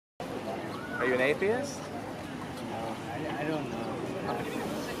Are you an atheist? No, I don't know.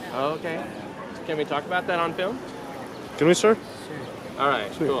 Oh, okay. Can we talk about that on film? Can we, sir? Sure. All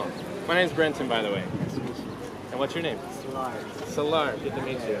right, cool. My name's Brenton, by the way. Nice to meet you. And what's your name? Salar. Salar. Good to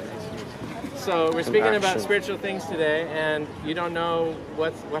meet you. Nice to meet you. So we're speaking about action. spiritual things today, and you don't know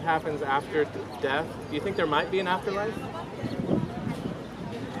what happens after death. Do you think there might be an afterlife?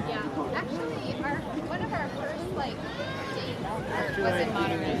 Yeah, actually, one of our first dates was in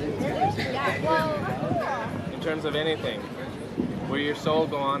Monterey. Yeah, well, In terms of anything, will your soul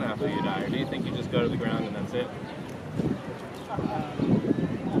go on after you die, or do you think you just go to the ground and that's it?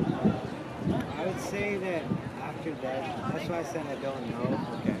 I would say that after death, that's why I said I don't know.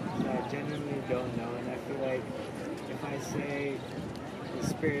 Okay. I genuinely don't know, and I feel like if I say the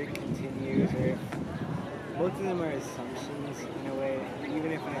spirit continues, or if both of them are assumptions in a way,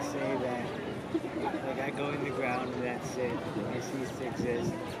 even if I say that like I go in the ground and that's it, I cease to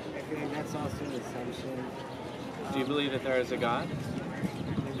exist, I feel like that's also an assumption. Do you believe that there is a God?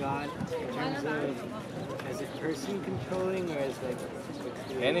 The God, in terms of as a person controlling, or as like the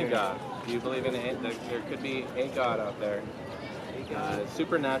creator? Any God? Do you believe in that there could be a God out there? A God.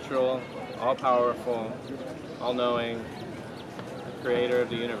 Supernatural, all-powerful, all-knowing, creator of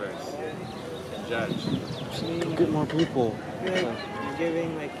the universe, and judge. I mean, Get more people. I feel like you're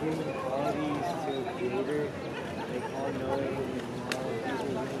giving like human qualities to a creator, like all-knowing, all these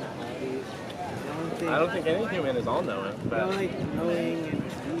human qualities. I don't think any human is all-knowing, I but don't like knowing and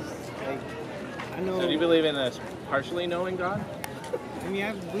these, like, I know. so do you believe in a partially knowing God? I mean,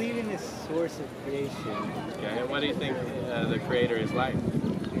 I believe in a source of creation. Okay, and what do you think the creator is like?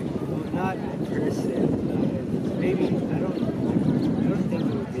 Well, not a person. Maybe, I don't think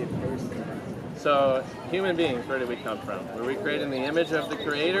it would be a person. So, human beings, where did we come from? Were we created in the image of the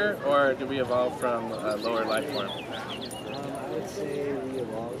creator, or did we evolve from a lower life form? I would say we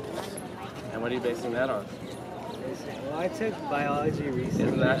evolved. And what are you basing that on? Well, I took biology recently.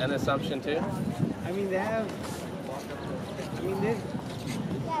 Isn't that an assumption too? I mean, I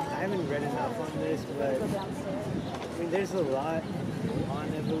haven't read enough on this, but I mean, there's a lot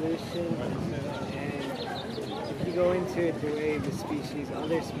on evolution, and if you go into it the way other species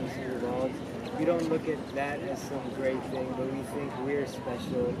evolved, we don't look at that as some great thing, but we think we're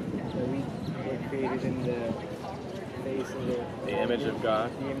special, that we were created in the face of The image of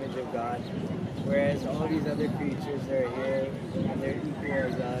God. The image of God. Whereas all these other creatures are here, and they're equal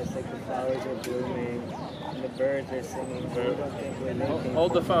as us, like the flowers are blooming, and the birds are singing, so we don't think we're making...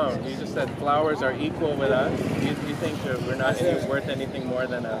 Hold the phone. You just said flowers are equal with us. You think that we're not worth anything more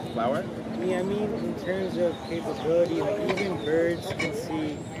than a flower? Yeah, I mean, in terms of capability, like even birds can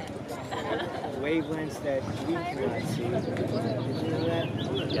see wavelengths that we cannot see. Did you know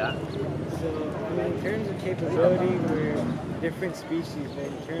that? Yeah. So, I mean, in terms of capability, we're different species, but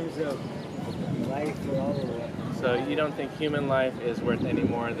in terms of life, we're all alike. So you don't think human life is worth any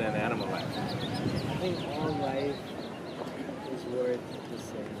more than animal life? I think all life is worth the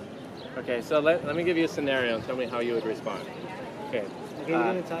same. Okay, so let me give you a scenario and tell me how you would respond. Okay. Okay, we're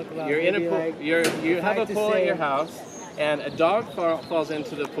going to talk about You're in a maybe pool. like... You have a to pool at say- your house, and a dog falls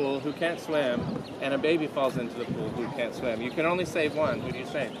into the pool who can't swim, and a baby falls into the pool who can't swim. You can only save one. Who do you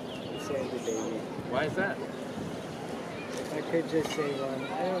save? Save the baby. Why is that? If I could just save one,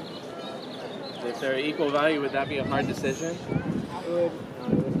 I don't... If they're equal value, would that be a hard decision? It would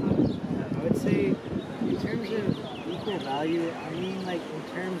not. I would say, in terms of equal value, I mean like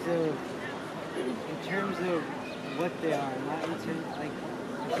in terms of what they are, not in terms, like,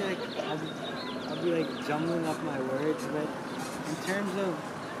 I feel like I'll be like jumbling up my words, but in terms of,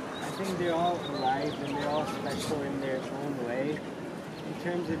 I think they're all alive and they're all special in their own way. In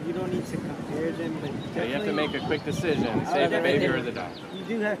terms of, you don't need to compare them, but So you have to make a quick decision. Save the baby or the dog. You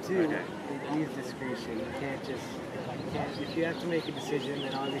do have to Okay. use discretion. You can't just, if you have to make a decision,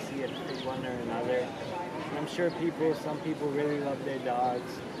 then obviously you have to pick one or another. And I'm sure some people really love their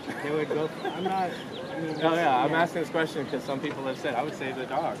dogs. They would go, I'm not, I mean... Oh yeah, I'm asking this question because some people have said I would save the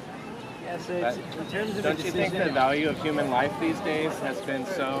dog. Yeah, so it's, in terms of Don't you think the value of human life these days has been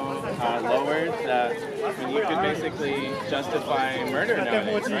so lowered that you could basically justify murder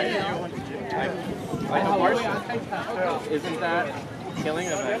nowadays, right? Like abortion. Isn't that killing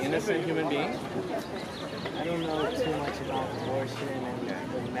of an innocent human being? I don't know too much about abortion and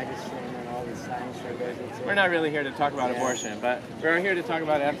the medicine and all the science that goes into it. We're not really here to talk about abortion, but we're here to talk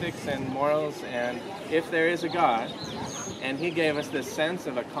about ethics and morals, and if there is a God, and he gave us this sense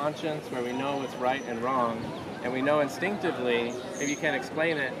of a conscience where we know what's right and wrong, and we know instinctively, if you can't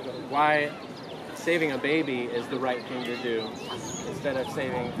explain it, why saving a baby is the right thing to do instead of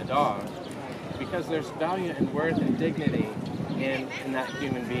saving a dog. Because there's value and worth and dignity in that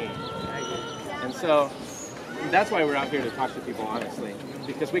human being. And so that's why we're out here to talk to people honestly,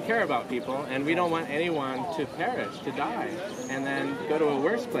 because we care about people and we don't want anyone to perish, to die, and then go to a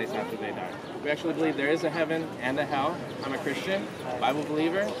worse place after they die. We actually believe there is a heaven and a hell. I'm a Christian, Bible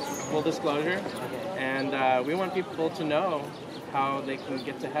believer, full disclosure, and we want people to know how they can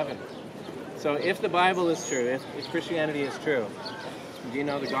get to heaven. So if the Bible is true, if Christianity is true, do you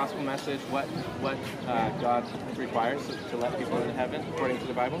know the gospel message, what God requires to let people into heaven according to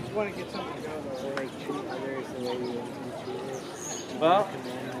the Bible? I want to get something out like treat others the way you want to be treated. Well,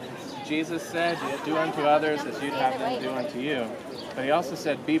 Jesus said, do unto others as you'd have them do unto you. But he also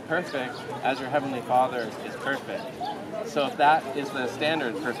said, be perfect as your heavenly Father is perfect. So if that is the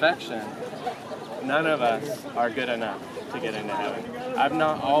standard, perfection, none of us are good enough to get into heaven. I've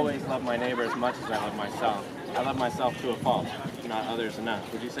not always loved my neighbor as much as I love myself. I love myself to a fault, not others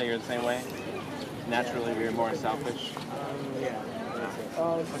enough. Would you say you're the same way? Naturally, we're more selfish? Yeah.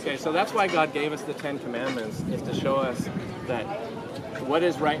 Okay, so that's why God gave us the 10 Commandments, is to show us that what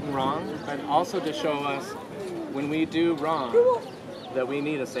is right and wrong, and also to show us when we do wrong that we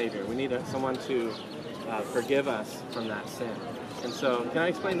need a Savior. We need someone to forgive us from that sin. And so, can I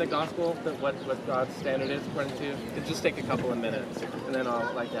explain the gospel, what God's standard is according to you? It'll just take a couple of minutes, and then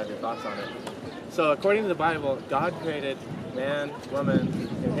I'll like to have your thoughts on it. So, according to the Bible, God created man, woman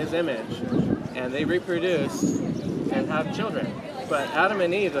in His image, and they reproduce and have children. But Adam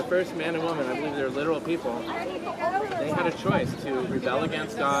and Eve, the first man and woman, I believe they're literal people, they had a choice to rebel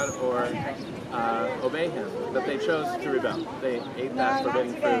against God or obey Him. But they chose to rebel. They ate that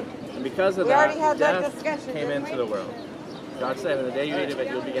forbidden fruit. And because of that, death came into the world. God said, in the day you eat of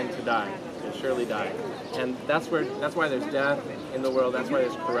it, you'll begin to die. You'll surely die. And that's why there's death in the world. That's why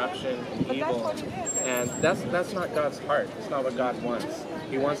there's corruption and evil. And that's not God's heart. It's not what God wants.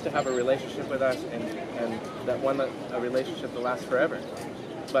 He wants to have a relationship with us, and a relationship that lasts forever.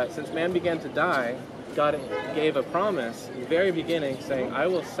 But since man began to die, God gave a promise in the very beginning saying, I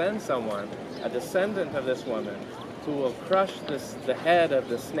will send someone, a descendant of this woman, who will crush the head of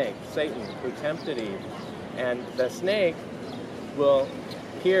the snake, Satan, who tempted Eve. And the snake will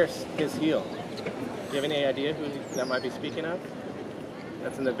pierce his heel. Do you have any idea who that might be speaking of?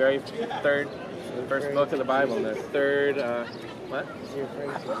 That's in the very first book of the Bible, in the third, what?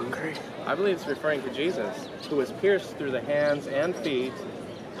 I believe it's referring to Jesus, who was pierced through the hands and feet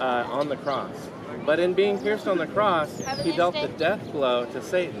on the cross. But in being pierced on the cross, he dealt the death blow to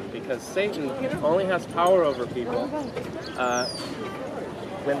Satan, because Satan only has power over people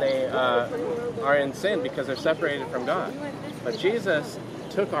when they are in sin, because they're separated from God. But Jesus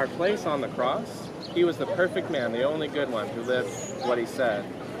took our place on the cross. He was the perfect man, the only good one who lived what he said,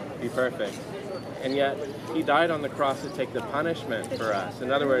 be perfect. And yet, he died on the cross to take the punishment for us.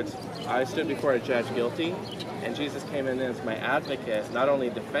 In other words, I stood before a judge guilty, and Jesus came in as my advocate, not only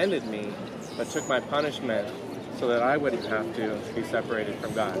defended me, but took my punishment so that I wouldn't have to be separated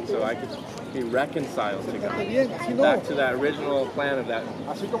from God, so I could be reconciled to God, back to that original plan of that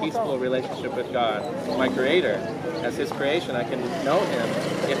peaceful relationship with God, my Creator. As His creation, I can know Him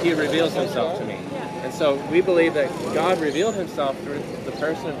if He reveals Himself to me. And so we believe that God revealed Himself through the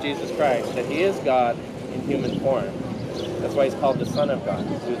person of Jesus Christ, that He is God in human form. That's why He's called the Son of God.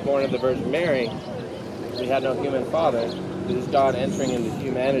 He was born of the Virgin Mary. He had no human father. It is God entering into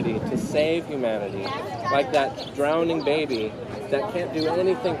humanity to save humanity. Like that drowning baby that can't do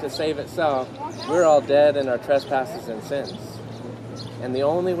anything to save itself, we're all dead in our trespasses and sins. And the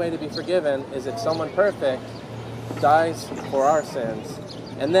only way to be forgiven is if someone perfect dies for our sins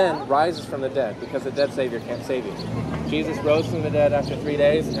and then rises from the dead, because the dead Savior can't save you. Jesus rose from the dead after 3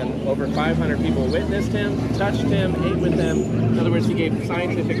 days, and over 500 people witnessed Him, touched Him, ate with Him. In other words, He gave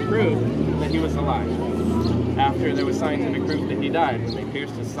scientific proof that He was alive. After there was scientific proof that He died, when they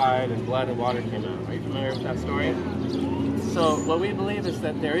pierced His side and blood and water came out. Are you familiar with that story? So what we believe is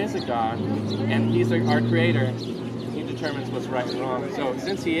that there is a God, and He's our Creator. He determines what's right and wrong. So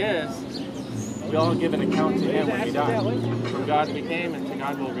since He is, we all give an account to Him when He died. From God He came, and to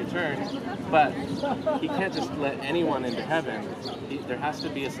God will return. But He can't just let anyone into heaven. There has to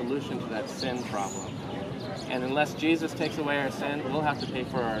be a solution to that sin problem. And unless Jesus takes away our sin, we'll have to pay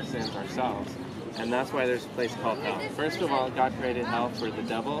for our sins ourselves. And that's why there's a place called hell. First of all, God created hell for the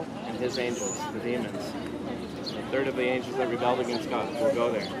devil and his angels, the demons. A third of the angels that rebelled against God will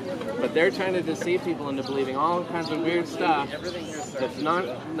go there. But they're trying to deceive people into believing all kinds of weird stuff that's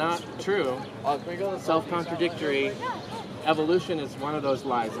not true, self-contradictory. Evolution is one of those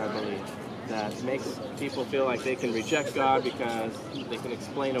lies, I believe, that makes people feel like they can reject God because they can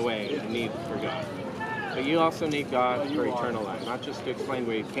explain away the need for God. But you also need God for eternal life, not just to explain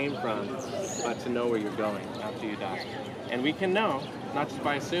where you came from, but to know where you're going after you die. And we can know, not just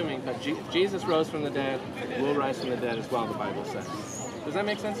by assuming, but Jesus rose from the dead, we'll rise from the dead as well, the Bible says. Does that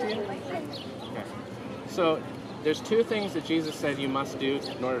make sense to you? Okay. So there's two things that Jesus said you must do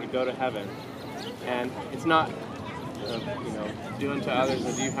in order to go to heaven. And it's not, do unto others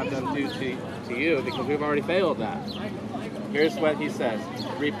as you have done to you, because we've already failed that. Here's what he says.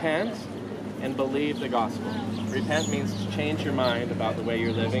 Repent and believe the gospel. Repent means to change your mind about the way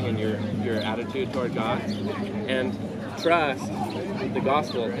you're living and your attitude toward God. And trust the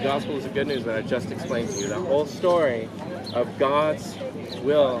gospel. The gospel is the good news that I just explained to you. The whole story of God's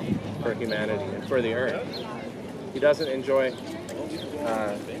will for humanity and for the earth. He doesn't enjoy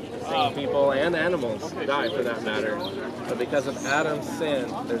seeing people and animals die, for that matter. But because of Adam's sin,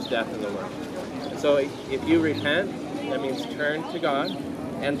 there's death in the world. So if you repent, that means turn to God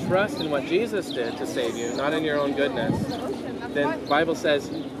and trust in what Jesus did to save you, not in your own goodness. Then the Bible says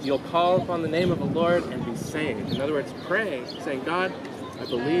you'll call upon the name of the Lord and be saved. In other words, pray, saying, God, I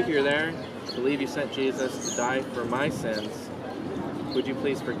believe you're there. I believe you sent Jesus to die for my sins. Would you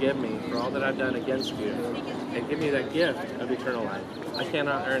please forgive me for all that I've done against you and give me that gift of eternal life? I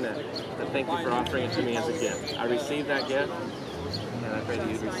cannot earn it, but thank you for offering it to me as a gift. I receive that gift, and I pray that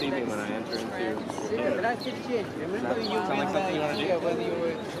you'd receive me when I enter into your kingdom. Does that sound like something you want to do? I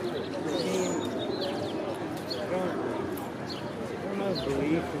don't know if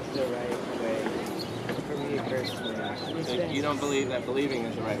belief is the right way for me personally. So you don't believe that believing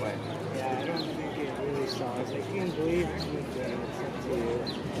is the right way? Yeah, I don't think it really solves. Like, you can believe anything, it's up to you.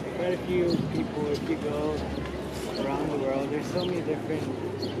 Like, quite a few people, if you go around the world, there's so many different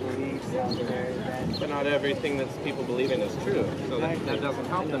beliefs out there that... But not everything that people believe in is true, so that doesn't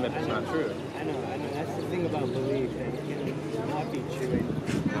help them if it's not true. I know. That's the thing about belief, that it can not be true, and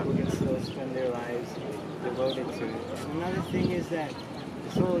people can still spend their lives devoted to it. Another thing is that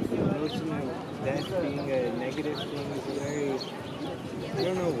this whole notion of death being a negative thing is very... I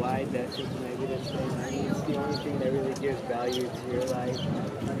don't know why death is a negative thing. I mean, it's the only thing that really gives value to your life.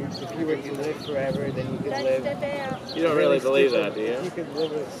 If you were to live forever, then you could live... You don't really believe that, do you? You could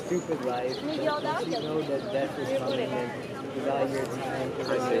live a stupid life, but you know that death is coming and you value your time. I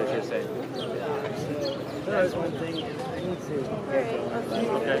see what you're saying. So that's one thing, and I need to get going.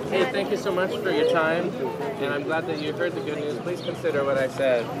 Okay. Hey, thank you so much for your time, and I'm glad that you heard the good news. Please consider what I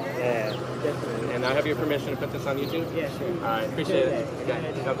said. Yeah, definitely. And I have your permission to put this on YouTube? Yeah, sure. All right, appreciate it.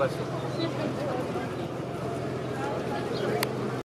 Okay, God bless you.